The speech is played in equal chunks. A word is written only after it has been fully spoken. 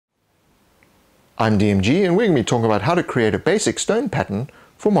I'm DMG and we're going to be talking about how to create a basic stone pattern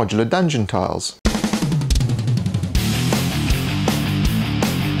for modular dungeon tiles.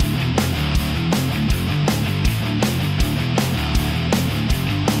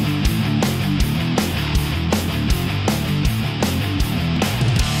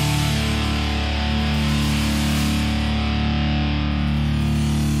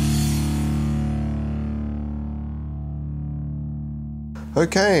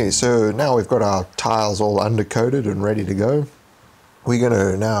 Okay, so now we've got our tiles all undercoated and ready to go. We're going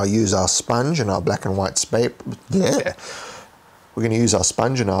to now use our sponge and our black and white We're going to use our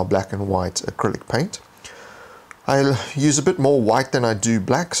sponge and our black and white acrylic paint. I'll use a bit more white than I do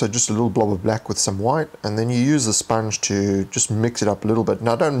black, so just a little blob of black with some white, and then you use the sponge to just mix it up a little bit.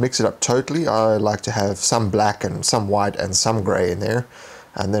 Now don't mix it up totally. I like to have some black and some white and some grey in there,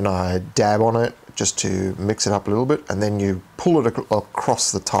 and then I dab on it just to mix it up a little bit, and then you pull it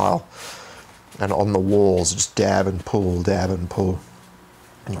across the tile and on the walls, just dab and pull,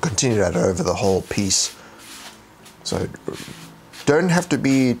 and you continue that over the whole piece. So don't have to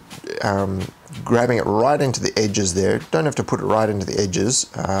be grabbing it right into the edges there, don't have to put it right into the edges,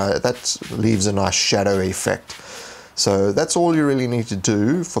 that leaves a nice shadow effect. So that's all you really need to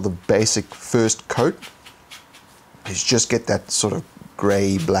do for the basic first coat, is just get that sort of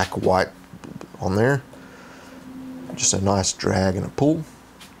grey, black, white on there. Just a nice drag and pull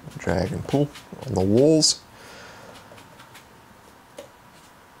on the walls.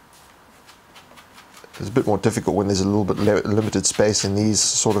 It's a bit more difficult when there's a little bit limited space in these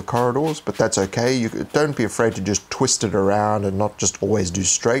sort of corridors, but that's okay. You don't be afraid to just twist it around and not just always do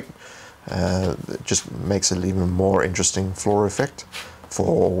straight. It just makes it even more interesting floor effect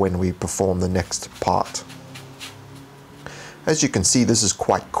for when we perform the next part. As you can see, this is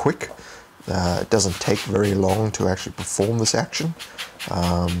quite quick. It doesn't take very long to actually perform this action.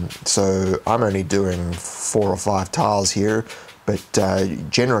 So I'm only doing 4 or 5 tiles here, but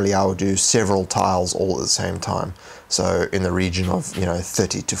generally I would do several tiles all at the same time. So in the region of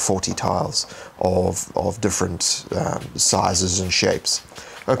 30 to 40 tiles of different sizes and shapes.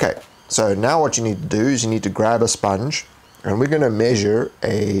 Okay, so now what you need to do is you need to grab a sponge, and we're going to measure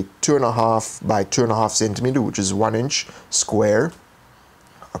a 2.5 by 2.5 centimeter, which is 1 inch square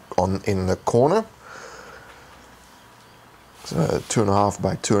in the corner. So 2.5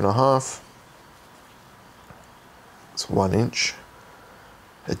 by 2.5. It's 1 inch.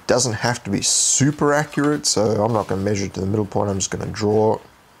 It doesn't have to be super accurate, so I'm not going to measure it to the middle point. I'm just going to draw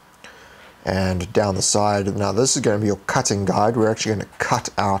and down the side. Now this is going to be your cutting guide. We're actually going to cut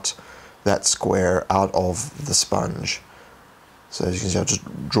out that square out of the sponge. So as you can see, I'll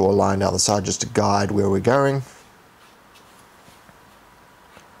just draw a line down the side just to guide where we're going.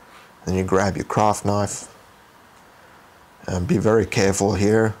 Then you grab your craft knife and be very careful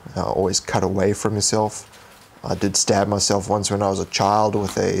here. Always cut away from yourself. I did stab myself once when I was a child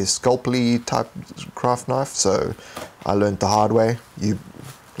with a sculpey type craft knife, so I learned the hard way. You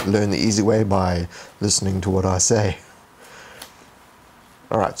learn the easy way by listening to what I say.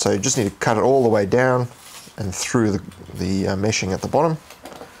 Alright, so you just need to cut it all the way down and through the meshing at the bottom,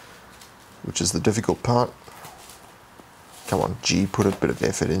 which is the difficult part. Come on, G, put a bit of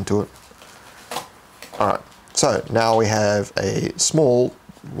effort into it. Alright, so now we have a small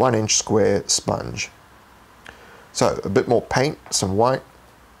 1 inch square sponge. So a bit more paint, some white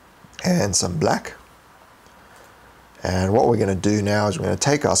and some black. And what we're going to do now is we're going to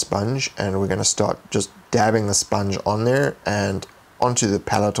take our sponge and we're going to start just dabbing the sponge on there and onto the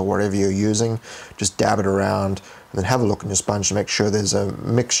palette or whatever you're using. Just dab it around and then have a look in your sponge to make sure there's a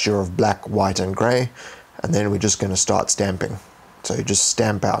mixture of black, white and grey. And then we're just going to start stamping. So you just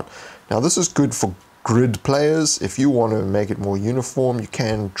stamp out. Now this is good for grid players. If you want to make it more uniform, you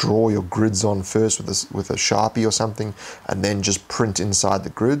can draw your grids on first with a Sharpie or something, and then just print inside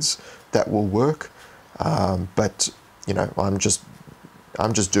the grids. That will work. But you know, I'm just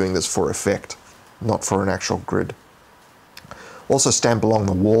doing this for effect, not for an actual grid. Also stamp along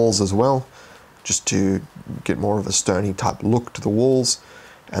the walls as well, just to get more of a stony type look to the walls.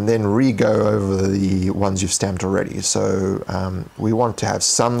 And then re-go over the ones you've stamped already. So we want to have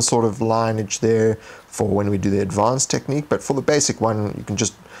some sort of lineage there for when we do the advanced technique, but for the basic one, you can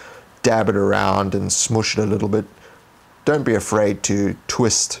just dab it around and smush it a little bit. Don't be afraid to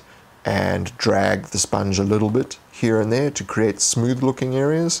twist and drag the sponge a little bit here and there to create smooth looking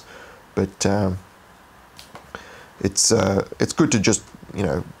areas, but it's good to just, you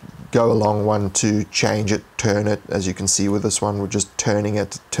know, go along one to change it, turn it. As you can see with this one, we're just turning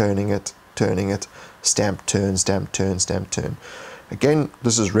it, stamp, turn, stamp, turn, stamp, turn. Again,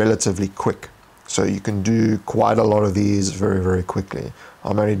 this is relatively quick, so you can do quite a lot of these very, very quickly.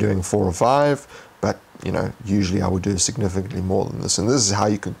 I'm only doing 4 or 5, but you know, usually I would do significantly more than this. And this is how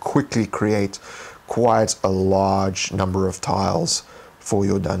you can quickly create quite a large number of tiles for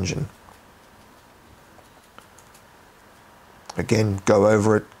your dungeon. Again, go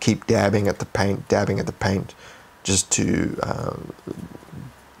over it, keep dabbing at the paint, just to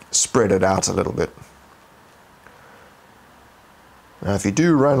spread it out a little bit. Now if you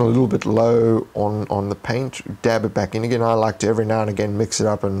do run a little bit low on the paint, dab it back in again. I like to every now and again mix it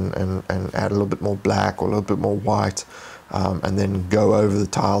up and add a little bit more black or a little bit more white, and then go over the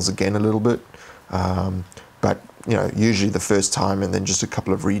tiles again a little bit. But you know, usually the first time, and then just a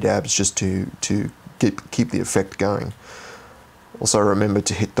couple of redabs just to keep the effect going. Also remember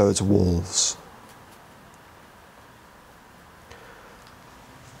to hit those walls.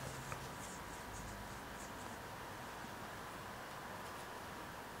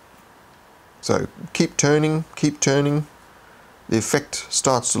 So keep turning, keep turning. The effect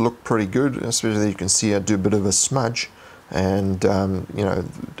starts to look pretty good, especially you can see I do a bit of a smudge and you know,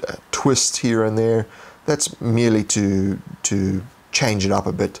 a twist here and there. That's merely to change it up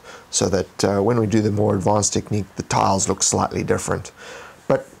a bit so that when we do the more advanced technique, the tiles look slightly different.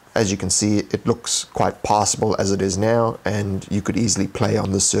 But as you can see, it looks quite passable as it is now, and you could easily play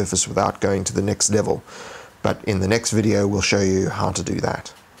on this surface without going to the next level. But in the next video, we'll show you how to do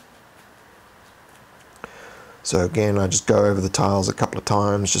that. So again, I just go over the tiles a couple of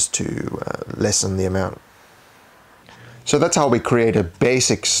times just to lessen the amount. So that's how we create a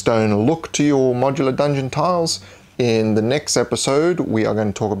basic stone look to your modular dungeon tiles. In the next episode, we are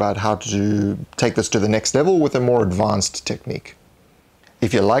going to talk about how to take this to the next level with a more advanced technique.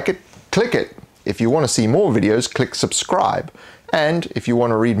 If you like it, click it. If you want to see more videos, click subscribe. And if you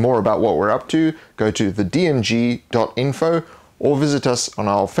want to read more about what we're up to, go to thedmg.info or visit us on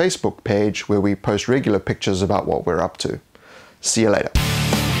our Facebook page where we post regular pictures about what we're up to. See you later.